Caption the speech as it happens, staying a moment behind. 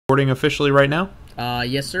Recording officially right now?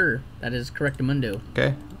 Yes, sir. That is correctamundo.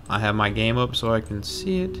 Okay. I have my game up so I can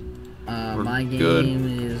see it. My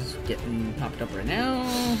game is getting popped up right now.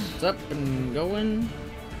 It's up and going.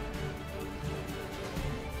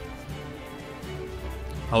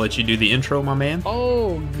 I'll let you do the intro, my man.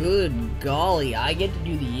 Oh, good golly. I get to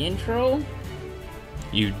do the intro?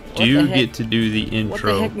 You do get to do the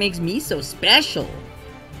intro. What the heck makes me so special?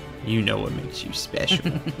 You know what makes you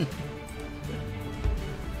special.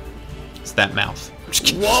 It's that mouth.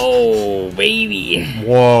 Whoa, baby.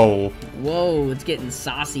 Whoa. Whoa, it's getting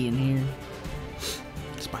saucy in here.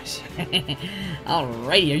 Spicy.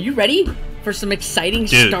 Alrighty, are you ready for some exciting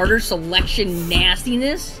starter selection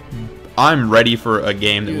nastiness? I'm ready for a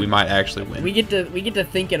game that we might actually win. We get to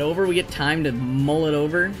think it over. We get time to mull it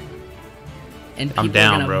over. And people I'm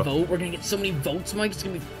down, are bro. Vote. We're gonna get so many votes, Mike. It's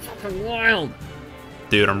gonna be fucking wild.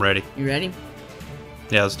 Dude, I'm ready. You ready?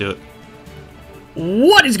 Yeah, let's do it.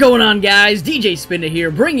 What is going on, guys? DJ Spinda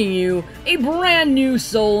here, bringing you a brand new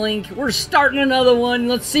Soul Link. We're starting another one.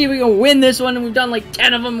 Let's see if we can win this one. And we've done like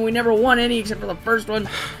 10 of them. And we never won any except for the first one.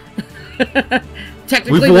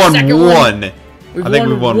 Technically, we've won one. I think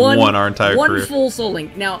we've won one our entire career. One full Soul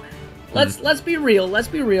Link. Now, let's be real. Let's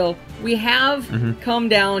be real. We have come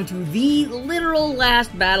down to the literal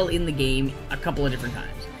last battle in the game a couple of different times.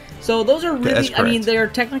 So those are really, I mean, they're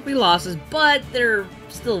technically losses, but they're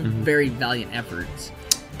still very valiant efforts.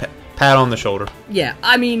 Pat on the shoulder. Yeah,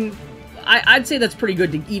 I mean, I'd say that's pretty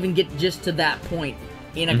good to even get just to that point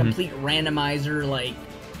in a complete randomizer, like,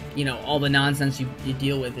 you know, all the nonsense you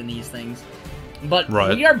deal with in these things. But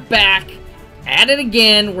we are back at it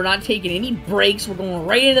again. We're not taking any breaks. We're going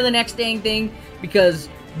right into the next dang thing because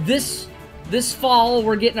this fall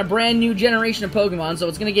we're getting a brand new generation of Pokemon, so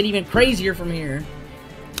it's going to get even crazier from here.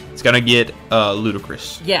 It's going to get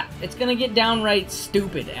ludicrous. Yeah, it's going to get downright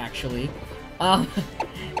stupid, actually. A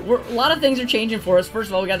lot of things are changing for us. First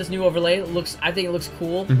of all, we got this new overlay. I think it looks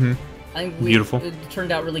cool. I think beautiful. It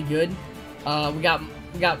turned out really good. We got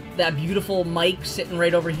that beautiful mic sitting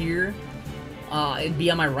right over here. It'd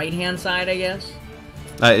be on my right-hand side, I guess.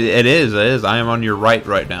 It is. I am on your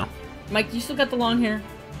right now. Mike, you still got the long hair?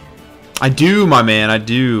 I do, my man. I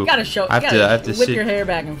do. You gotta show. I have to whip your hair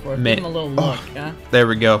back and forth. Give him a little look. Huh? There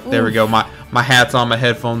we go. There we go. My hat's on. My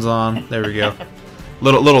headphones on. There we go.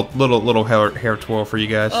 little hair twirl for you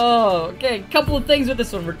guys. Oh, okay. Couple of things with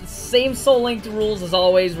this one. Same Soul Link rules as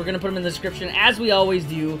always. We're gonna put them in the description as we always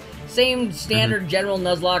do. Same standard general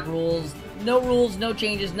Nuzlocke rules. No rules, no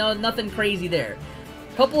changes, nothing crazy there.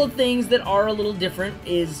 Couple of things that are a little different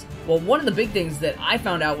is, well, one of the big things that I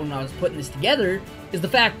found out when I was putting this together is the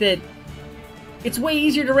fact that it's way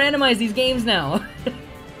easier to randomize these games now.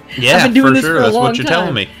 Yeah, I've been doing this sure. For a That's long what you're time.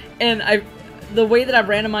 telling me. And the way that I've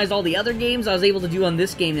randomized all the other games, I was able to do on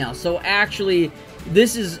this game now. So actually,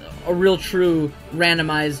 this is a real true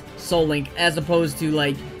randomized Soul Link, as opposed to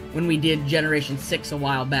like when we did Generation 6 a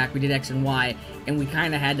while back. We did X and Y, and we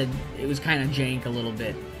kind of had to. It was kind of jank a little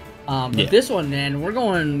bit. But this one, man, we're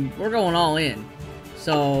going all in.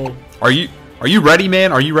 So are you ready,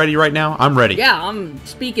 man? Are you ready right now? I'm ready. Yeah, I'm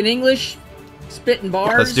speaking English. Spitting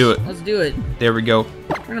bars. Let's do it. Let's do it. There we go.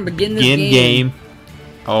 We're gonna begin this game.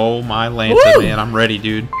 Oh my Lanta, man, I'm ready,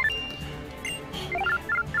 dude.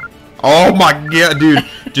 Oh my god, dude!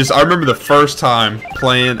 I remember the first time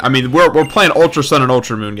playing. I mean, we're playing Ultra Sun and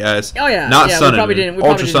Ultra Moon, guys. Oh yeah, not Sun we probably and Moon.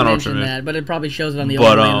 Didn't, Ultra Sun, Ultra Moon. That, but it probably shows it on the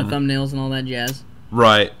overlay and the thumbnails and all that jazz.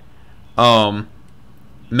 Right.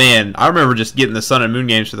 Man, I remember just getting the Sun and Moon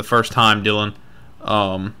games for the first time, Dylan.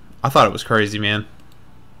 I thought it was crazy, man.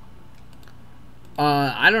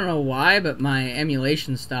 I don't know why, but my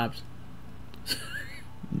emulation stopped.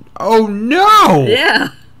 Oh no! Yeah.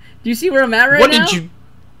 Do you see where I'm at right now?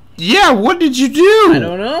 Yeah, what did you do? I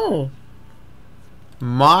don't know.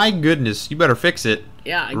 My goodness, you better fix it.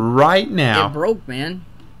 Yeah. Right now. It broke, man.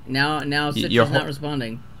 Now Citra's not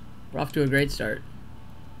responding. We're off to a great start.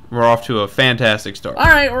 We're off to a fantastic start.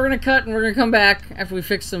 Alright, we're gonna cut and we're gonna come back after we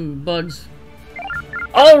fix some bugs.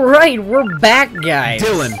 Alright, we're back, guys.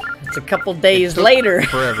 Dylan. It's a couple days later.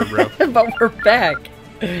 Forever, bro. But we're back.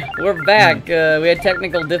 We're back. We had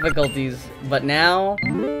technical difficulties, but now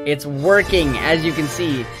it's working, as you can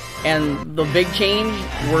see. And the big change,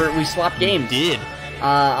 we swapped games. We did.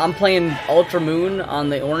 I'm playing Ultra Moon on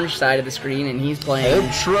the orange side of the screen, and he's playing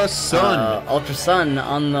Ultra Sun. Ultra Sun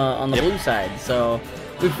on the blue side. So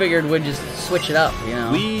we figured we'd just switch it up, you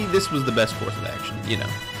know. This was the best course of action, you know.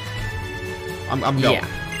 I'm going. Yeah.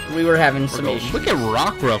 We were having some issues. Look at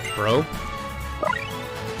Rockruff, bro.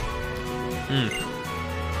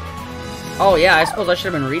 Oh, yeah, I suppose I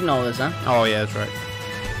should have been reading all this, huh? Oh, yeah, that's right.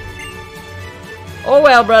 Oh,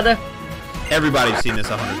 well, brother. Everybody's seen this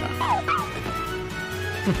 100 times.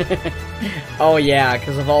 Oh yeah,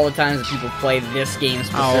 because of all the times that people play this game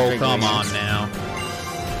specifically. Oh, come on now.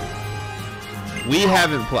 We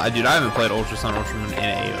haven't played, dude. I haven't played Ultra Sun, Ultra Moon in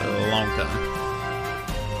a long time.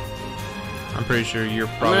 I'm pretty sure you're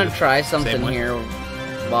probably. I'm gonna try something here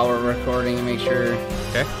while we're recording and make sure.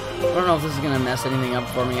 Okay. I don't know if this is gonna mess anything up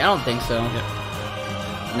for me. I don't think so. Yep.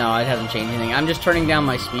 No, it hasn't changed anything. I'm just turning down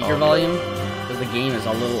my speaker volume because the game is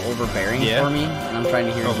a little overbearing for me, and I'm trying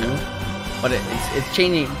to hear you. But it's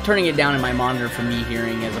changing, turning it down in my monitor for me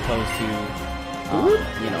hearing as opposed to,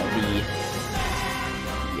 you know,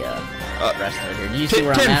 the rest of it here. Do you see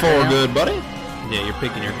where I'm at right now? Good, buddy. Yeah, you're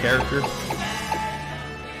picking your character.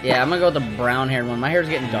 Yeah, I'm gonna go with the brown-haired one. My hair's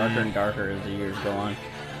getting darker and darker as the years go on.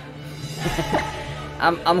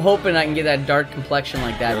 I'm hoping I can get that dark complexion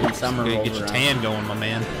like that when summer rolls around. Get your tan going, my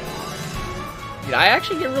man. Dude, I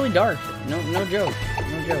actually get really dark. No joke.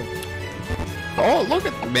 No joke. Oh, look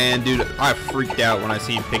at man, dude! I freaked out when I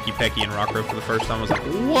seen Picky Pecky and Rockro for the first time. I was like,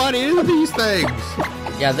 "What is these things?"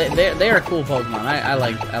 Yeah, they are cool Pokemon. I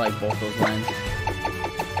like both those lines.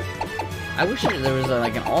 I wish there was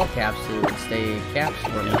like an all caps so it would stay caps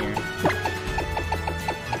for me here.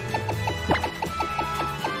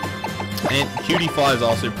 And Cutie Fly is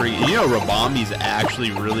also pretty. You know, Rabambi's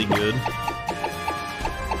actually really good.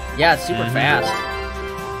 Yeah, it's super fast.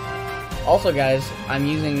 Also, guys, I'm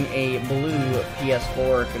using a blue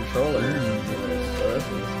PS4 controller. So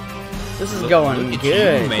this is going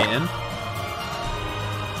good, you, man.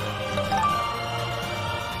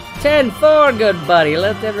 10-4, good buddy.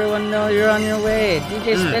 Let everyone know you're on your way.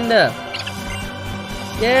 DJ Spinda.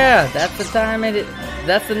 Yeah, that's the time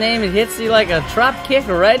that's the name. It hits you like a drop kick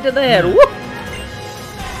right to the head. Whoop!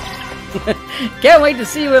 Can't wait to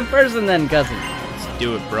see you in person then, cousin. Let's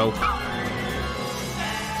do it, bro.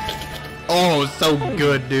 Oh, so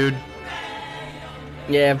good, dude.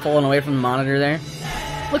 Yeah, pulling away from the monitor there.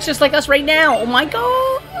 Looks just like us right now. Oh my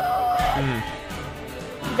god.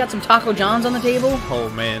 We got some Taco Johns on the table. Oh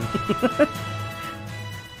man.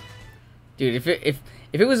 Dude, if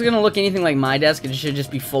it was gonna look anything like my desk, it should just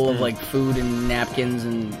be full of like food and napkins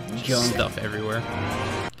and junk. Stuff everywhere.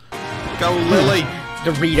 Go, Lily.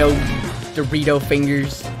 Dorito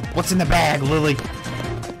fingers. What's in the bag, Lily?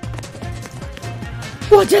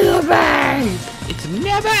 What's in the bag? It's in the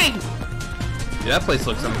bag. Dude, that place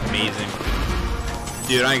looks amazing.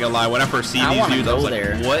 Dude, I ain't gonna lie. When I first see these dudes, I was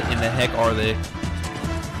like, "What in the heck are they?"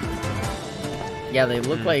 Yeah, they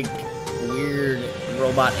look like weird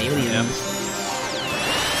robot aliens.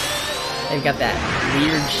 They've got that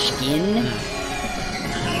weird skin.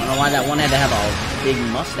 I don't know why that one had to have a big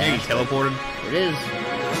mustache. He teleported. It is.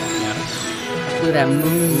 Yeah. Look at that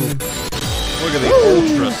moon. Look at the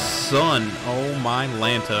Ultra Sun. Oh my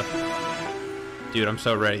Lanta. Dude, I'm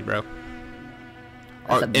so ready, bro.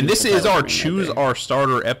 And this is our Choose Our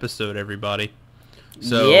Starter episode, everybody.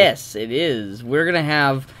 So yes, it is. We're going to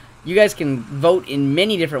have... You guys can vote in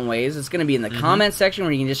many different ways. It's going to be in the comment section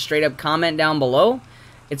where you can just straight up comment down below.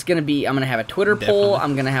 It's going to be... I'm going to have a Twitter poll.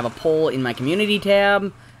 I'm going to have a poll in my community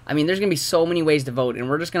tab. I mean, there's going to be so many ways to vote, and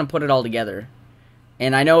we're just going to put it all together.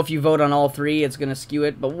 And I know if you vote on all three, it's going to skew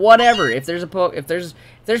it. But whatever. If there's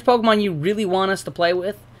Pokemon you really want us to play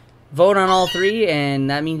with, vote on all three, and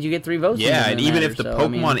that means you get 3 votes. Yeah, and even if the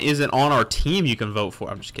Pokemon isn't on our team, you can vote for.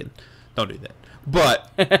 I'm just kidding. Don't do that.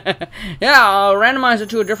 But yeah, I'll randomize it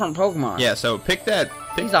to a different Pokemon. Yeah, so pick that.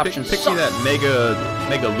 These options pick me that Mega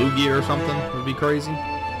Lugia or something. Would be crazy.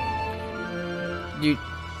 Dude,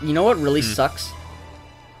 you know what really sucks?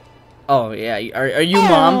 Oh yeah, are you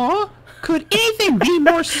mom? Could anything be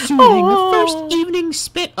more soothing? The first evening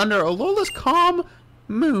spent under Alola's calm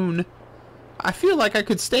moon. I feel like I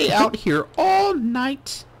could stay out here all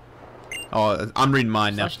night. Oh, I'm reading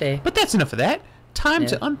mine now. But that's enough of that. Time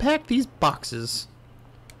to unpack these boxes.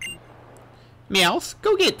 Meowth,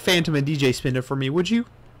 go get Phantom and DJ Spinda for me, would you?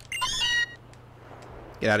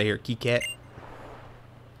 Get out of here, Key Cat.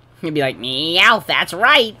 You'd be like, Meowth, that's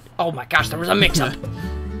right. Oh my gosh, there was a mix-up.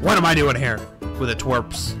 What am I doing here with the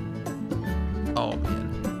twerps? Oh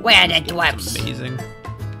man. Where the twerps? That's amazing.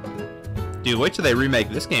 Dude, wait till they remake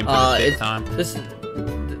this game for the 5th time.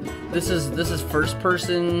 This is first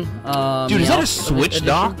person. Dude, is that a Switch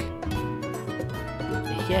dock?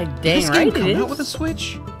 Yeah, dang right it is. This game come out with a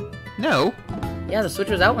Switch? No. Yeah, the Switch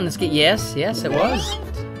was out when this game. Yes, it was.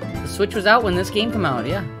 The Switch was out when this game came out.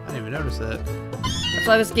 Yeah. I didn't even notice that. That's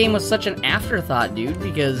why this game was such an afterthought, dude.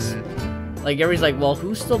 Because like everybody's like, well,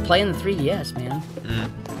 who's still playing the 3DS, man?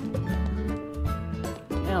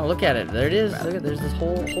 Yeah, look at it. There it is. Look at there's this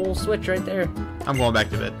whole Switch right there. I'm going back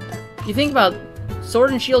to bed. You think about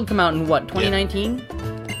Sword and Shield come out in what 2019?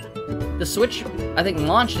 the Switch, I think,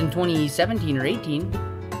 launched in 2017 or 18.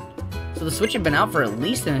 So the Switch had been out for at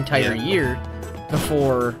least an entire year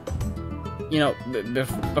before, you know,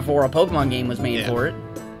 before a Pokemon game was made for it.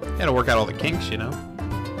 Had to work out all the kinks, you know.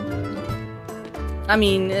 I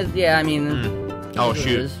mean, yeah, I mean... Oh,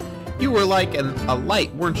 shoot. You were like a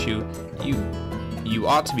light, weren't you? You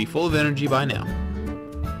ought to be full of energy by now.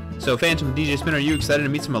 So, Phantom DJ Spinner, are you excited to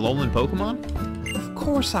meet some Alolan Pokemon? Of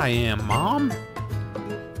course I am, Mom.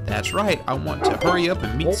 That's right, I want to hurry up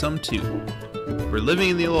and meet some too. We're living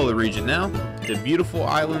in the Alola region now, the beautiful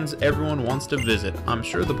islands everyone wants to visit. I'm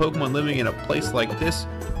sure the Pokemon living in a place like this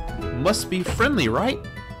must be friendly, right?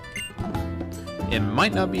 It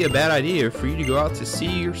might not be a bad idea for you to go out to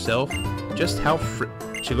see yourself just how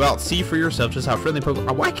see for yourself just how friendly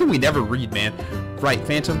Pokemon. Why can we never read, man? Right,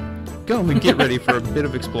 Phantom, go and get ready for a bit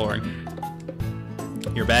of exploring.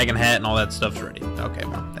 Your bag and hat and all that stuff's ready. Okay,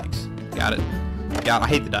 Mom, thanks. Got it. I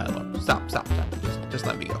hate the dialogue. Stop. Just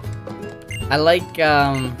let me go. I like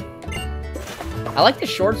the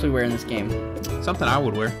shorts we wear in this game. Something I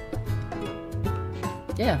would wear.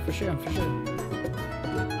 Yeah, for sure.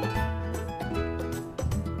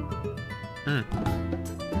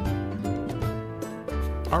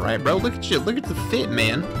 Alright, bro, look at you. Look at the fit,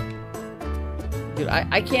 man. Dude,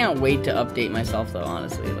 I can't wait to update myself, though,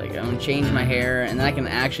 honestly. Like, I'm gonna change my hair, and then I can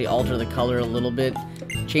actually alter the color a little bit.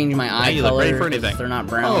 Change my eye color, because they're not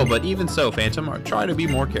brown. Oh, but even so, Phantom, try to be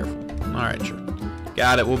more careful. Alright, sure.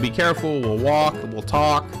 Got it. We'll be careful. We'll walk. We'll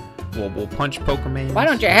talk. We'll punch Pokemon. Why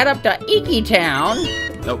don't you head up to Iki Town?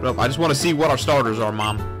 Nope. I just want to see what our starters are,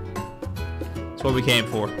 Mom. That's what we came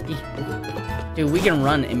for. Dude, we can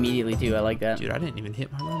run immediately, too. I like that. Dude, I didn't even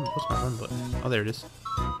hit my run. What's my run button? Oh, there it is.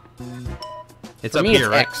 It's For up me, here, it's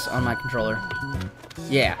right? X on my controller.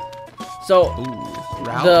 Yeah. So,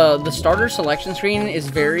 the starter selection screen is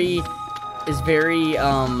very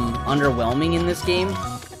underwhelming in this game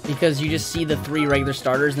because you just see the 3 regular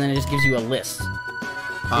starters and then it just gives you a list.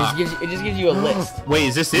 It just gives you a list. Wait,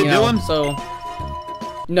 is this it, Dylan? So,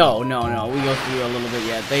 no. We go through a little bit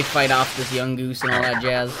yet. They fight off this young goose and all that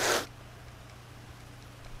jazz.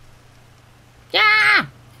 Yeah.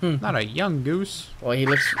 Not a young goose. Well, he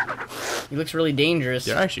looks really dangerous.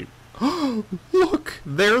 Yeah, actually. Look,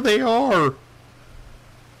 there they are.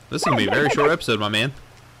 This is gonna be a very short episode, my man.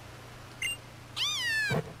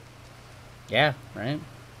 Yeah, right.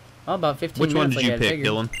 Well, about 15 Which minutes. one did you pick,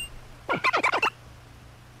 Dylan?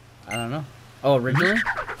 I don't know. Oh, originally?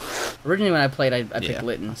 Originally when I played, I picked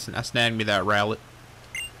Litten. I snagged me that Rowlet.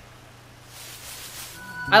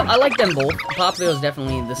 I like them both. Popplio is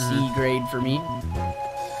definitely the C grade for me.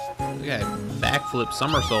 Look at that backflip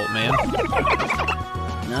somersault, man.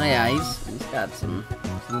 Oh yeah, he's got some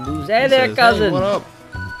moves. Hey there, cousin. Hey, what up?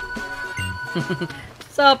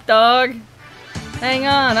 What's up, dog? Hang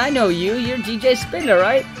on, I know you. You're DJ Spinda,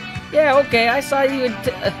 right? Yeah, okay. I saw you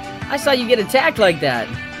get attacked like that.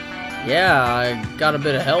 Yeah, I got a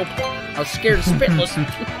bit of help. I was scared spitless.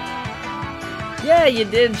 Yeah, you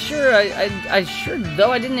did. Sure, I sure,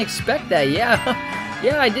 though I didn't expect that. Yeah,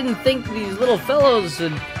 yeah, I didn't think these little fellows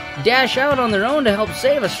would dash out on their own to help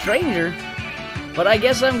save a stranger. But I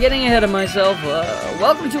guess I'm getting ahead of myself.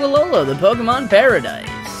 Welcome to Alola, the Pokemon Paradise.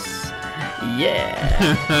 Yeah.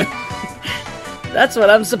 That's what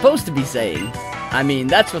I'm supposed to be saying. I mean,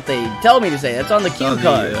 that's what they tell me to say. That's on the cue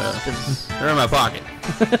cards. They're in my pocket.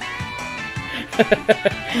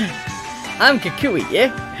 I'm Kakui,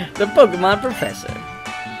 yeah? The Pokemon Professor.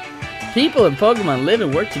 People and Pokemon live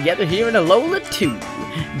and work together here in Alola too.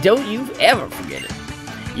 Don't you ever forget it.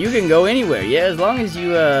 You can go anywhere, yeah, as long as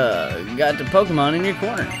you got the Pokemon in your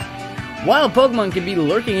corner. Wild Pokemon can be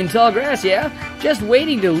lurking in tall grass, yeah? Just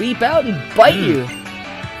waiting to leap out and bite you.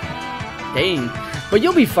 Dang. But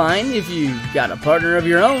you'll be fine if you got a partner of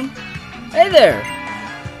your own. Hey there!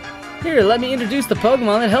 Here, let me introduce the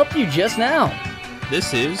Pokemon that helped you just now.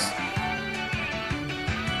 This is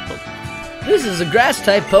a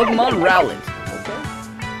grass-type Pokemon Rowlet. Okay.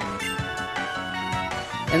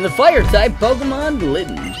 And the Fire-type Pokemon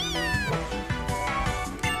Litten.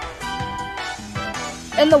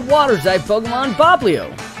 And the Water-type Pokemon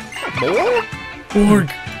Popplio. Borg.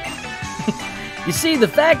 You see, the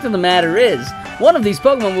fact of the matter is, one of these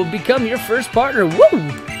Pokemon will become your first partner.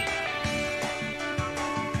 Woo!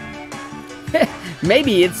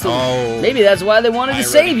 Maybe that's why they wanted to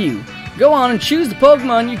save you. Go on and choose the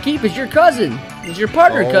Pokemon you keep as your cousin. As your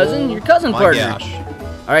partner cousin, your cousin partner. Gosh.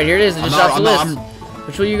 Alright, here it is. It just off the list.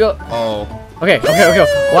 Which will you go? Oh. Okay.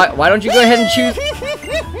 Why don't you go ahead and choose?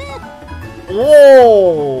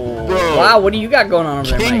 Whoa! Bro, wow, what do you got going on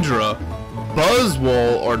over there, Mike? Kingdra,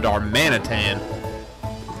 Buzzwole, or Darmanitan?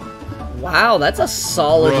 Wow, that's a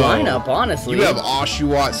solid lineup, honestly. You have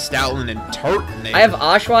Oshawott, Stoutland, and Turtonator. I have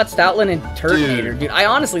Oshawott, Stoutland, and Turtonator. Dude, I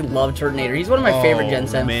honestly love Turtonator. He's one of my favorite Gen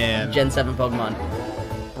 7 Pokemon.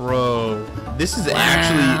 Bro, this is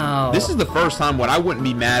actually... This is the first time when I wouldn't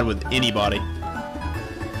be mad with anybody.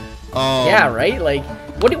 Yeah, right? Like,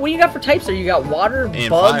 what do you got for types there? You got water, and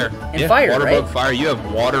bug, fire. and fire, water, right? Bug, fire. You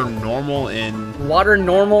have water, normal, and... Water,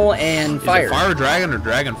 normal, and fire. Is it fire dragon or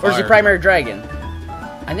dragon fire? Or is he primary dragon?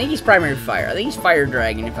 I think he's primary fire. I think he's fire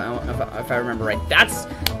dragon if I remember right. That's a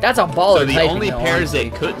baller. So the typing, only though, pairs honestly.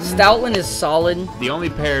 they couldn't. Stoutland is solid. The only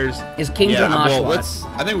pairs is Kingdra and Oshawott. Well,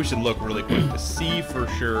 I think we should look really quick to see for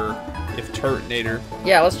sure if Turtonator.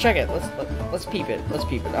 Yeah, let's check it. Let's peep it. Let's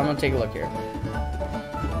peep it. I'm gonna take a look here.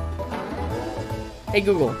 Hey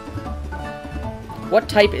Google, what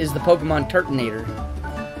type is the Pokemon Turtonator?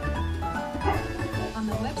 On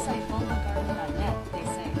the website bulbagarden.net, they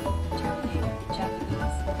say Turtonator,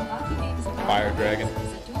 Japanese. Hockey names of Fire dragon.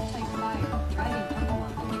 Is a dual-type fire dragon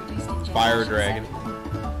Pokemon introduced in Generation Fire dragon. 7. Do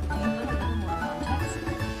you want a little more context?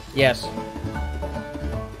 Yes.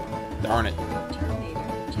 Darn it.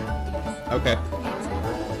 Turtonator, Japanese. Okay. Hockey names of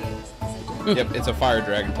Hockey games is a dual-type Yep, it's a fire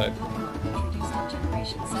dragon type. Pokemon introduced in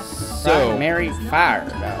Generation 7. So primary fire,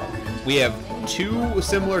 though. we have two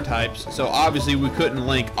similar types. So obviously we couldn't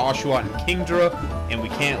link Oshawott and Kingdra, and we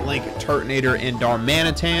can't link Turtonator and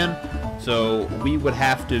Darmanitan. So we would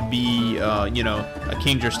have to be, you know, a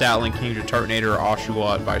Kingdra Stoutland, Kingdra Turtonator, or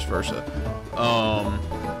Oshawott, vice versa.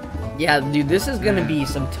 Yeah, dude, this is gonna be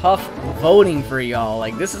some tough voting for y'all.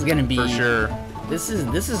 Like, this is gonna be For sure. This is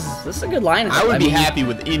a good lineup. I would be happy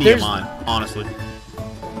with any of mine, honestly.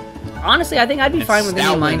 Honestly, I think I'd be And fine with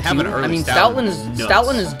any of mine Stoutland, having too. an early I mean, Stoutland is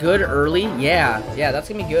Stoutland nuts. is good early. Yeah, that's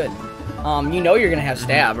gonna be good. You know you're gonna have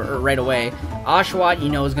Stab right away. Oshawott, you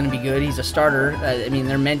know, is gonna be good. He's a starter. I mean,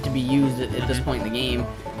 they're meant to be used at this point in the game.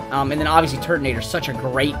 And then obviously Turtonator, such a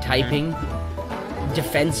great typing,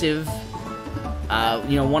 defensive.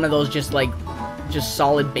 You know, one of those just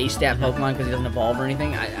solid base stat Pokemon because he doesn't evolve or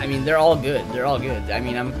anything. I mean, they're all good. They're all good. I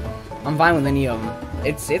mean, I'm fine with any of them.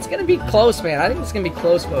 It's gonna be close, man. I think it's gonna be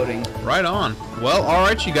close voting. Right on. Well, all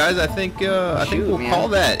right, you guys. I think we'll call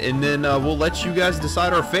that, and then we'll let you guys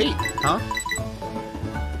decide our fate, huh?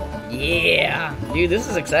 Yeah, dude, this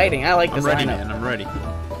is exciting. I like this I'm ready, lineup. man. I'm ready.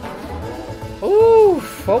 Ooh,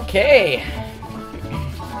 okay.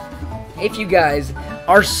 If you guys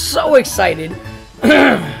are so excited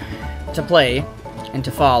to play and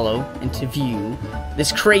to follow and to view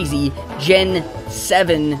this crazy Gen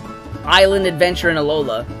 7 island adventure in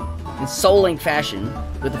Alola in Soul Link fashion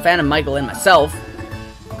with the Phantom Michael and myself,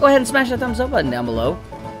 go ahead and smash that thumbs up button down below.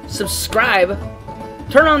 Subscribe.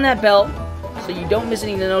 Turn on that bell so you don't miss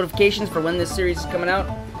any of the notifications for when this series is coming out.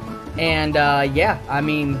 And yeah, I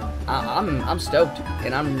mean, I'm stoked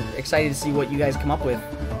and I'm excited to see what you guys come up with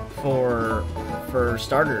for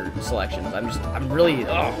starter selections. I'm really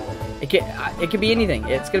it could be anything.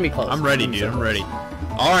 It's gonna be close. I'm ready, dude. I'm ready.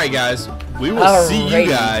 All right, guys. We will see you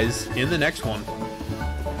guys in the next one.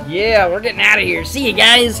 Yeah, we're getting out of here. See you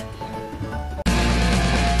guys.